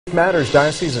Matters,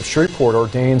 Diocese of Shreveport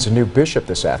ordains a new bishop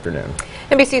this afternoon.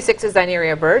 NBC6's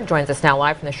Zyneria Bird joins us now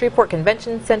live from the Shreveport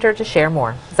Convention Center to share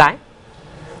more. Zy?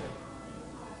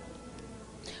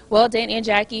 Well, Dan and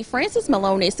Jackie, Francis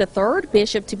Malone is the third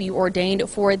bishop to be ordained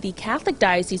for the Catholic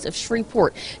Diocese of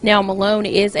Shreveport. Now, Malone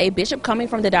is a bishop coming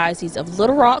from the Diocese of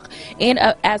Little Rock and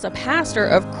as a pastor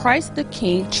of Christ the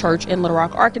King Church in Little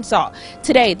Rock, Arkansas.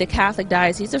 Today, the Catholic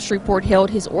Diocese of Shreveport held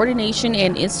his ordination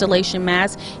and installation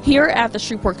mass here at the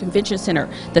Shreveport Convention Center.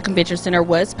 The Convention Center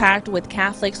was packed with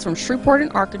Catholics from Shreveport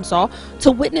and Arkansas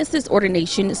to witness this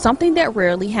ordination, something that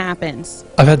rarely happens.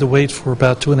 I've had to wait for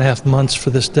about 2.5 months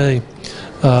for this day.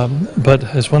 But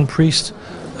as one priest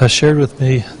shared with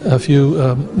me a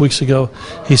few weeks ago,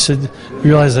 he said,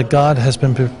 realize that God has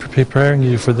been preparing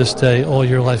you for this day all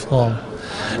your life long.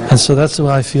 And so that's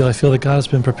what I feel. I feel that God has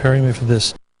been preparing me for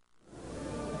this.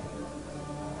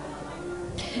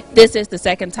 This is the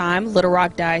second time Little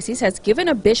Rock Diocese has given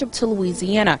a bishop to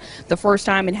Louisiana. The first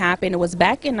time it happened was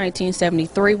back in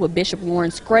 1973 when Bishop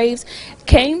Lawrence Graves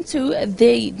came to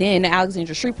the then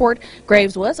Alexandria Shreveport.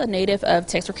 Graves was a native of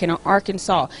Texarkana,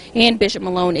 Arkansas, and Bishop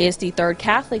Malone is the third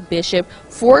Catholic bishop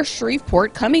for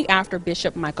Shreveport, coming after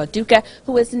Bishop Michael Duca,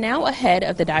 who is now ahead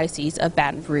of the Diocese of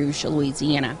Baton Rouge,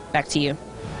 Louisiana. Back to you.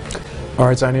 All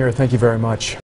right, Zyneria, thank you very much.